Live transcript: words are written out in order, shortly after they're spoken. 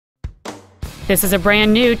This is a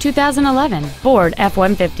brand new 2011 Ford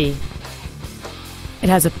F-150. It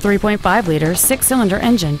has a 3.5-liter six-cylinder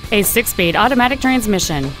engine, a six-speed automatic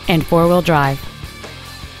transmission, and four-wheel drive.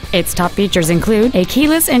 Its top features include a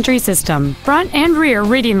keyless entry system, front and rear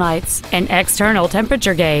reading lights, an external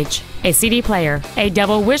temperature gauge, a CD player, a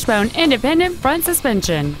double wishbone independent front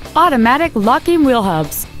suspension, automatic locking wheel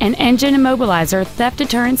hubs, an engine immobilizer theft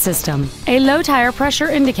deterrent system, a low tire pressure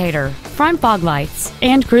indicator, front fog lights,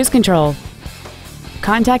 and cruise control.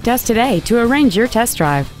 Contact us today to arrange your test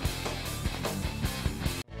drive.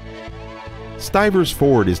 Stivers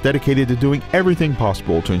Ford is dedicated to doing everything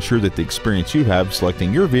possible to ensure that the experience you have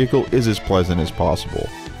selecting your vehicle is as pleasant as possible.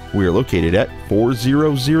 We are located at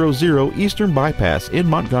 4000 Eastern Bypass in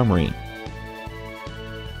Montgomery.